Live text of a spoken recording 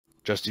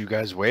Just you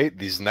guys wait.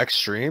 These next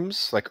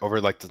streams, like over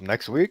like the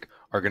next week,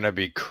 are gonna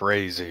be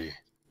crazy.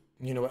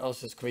 You know what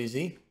else is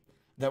crazy?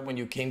 That when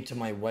you came to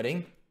my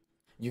wedding,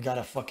 you got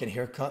a fucking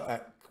haircut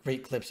at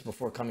Great Clips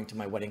before coming to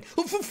my wedding.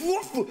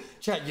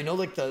 Chat, you know,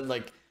 like the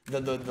like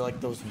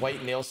those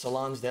white nail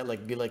salons that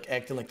like be like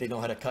acting like they know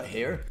how to cut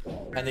hair,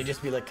 and they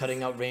just be like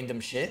cutting out random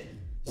shit.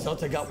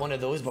 Zelta got one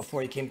of those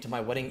before he came to my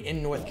wedding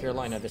in North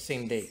Carolina the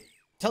same day.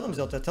 Tell them,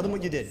 Zelta. Tell them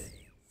what you did.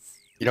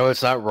 You know,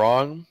 it's not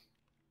wrong,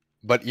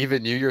 but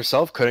even you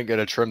yourself couldn't get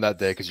a trim that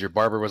day because your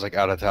barber was like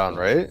out of town,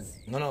 right?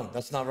 No,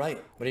 that's not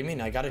right. What do you mean?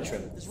 I got a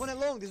trim. There's one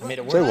along. There's I made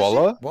it Say work.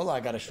 Walla? Walla, I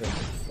got a trim.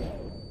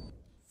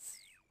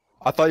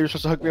 I thought you were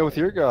supposed to hook me up with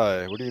your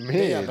guy. What do you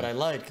mean? Yeah, but I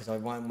lied because I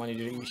wanted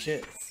you to eat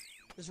shit.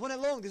 There's one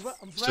along. There's one.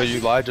 So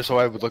you lied just so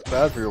I would look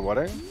bad for your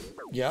wedding?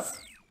 Yep.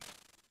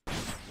 How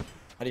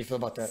do you feel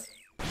about that?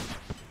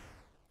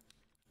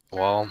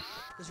 Well,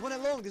 There's one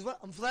along. There's one.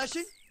 I'm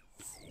flashing.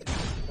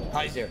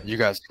 Hi there. you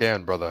got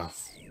scammed, brother.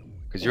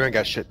 Because you ain't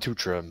got shit to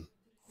trim.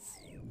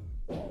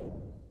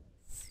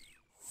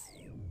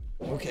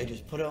 Okay,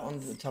 just put it on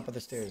the top of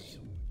the stairs.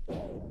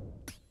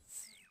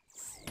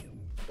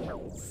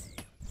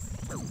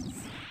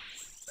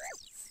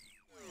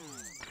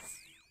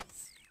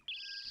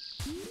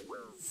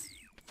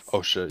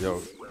 Oh shit,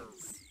 yo.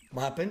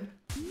 What happened?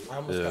 I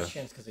almost got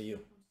chance because of you.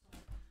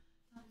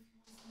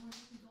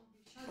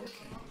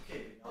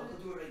 Okay, I'll go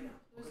do it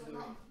right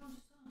now.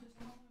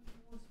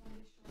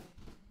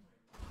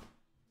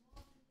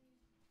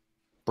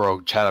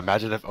 Bro, Chad,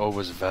 imagine if O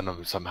was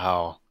Venom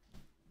somehow.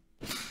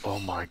 Oh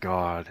my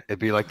god. It'd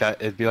be like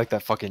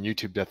that fucking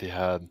YouTube death he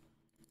had.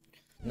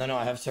 No,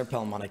 I have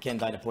Serpelmon. I can't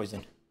die to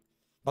poison.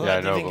 By the Yeah, way,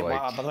 I know, but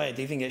like... by the way, I didn't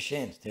even get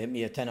chance to hit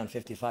me a 10 on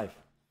 55.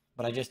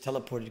 But I just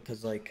teleported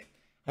because, like,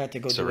 I had to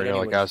go do it Serena,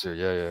 anyway. like Azure,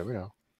 yeah, we know.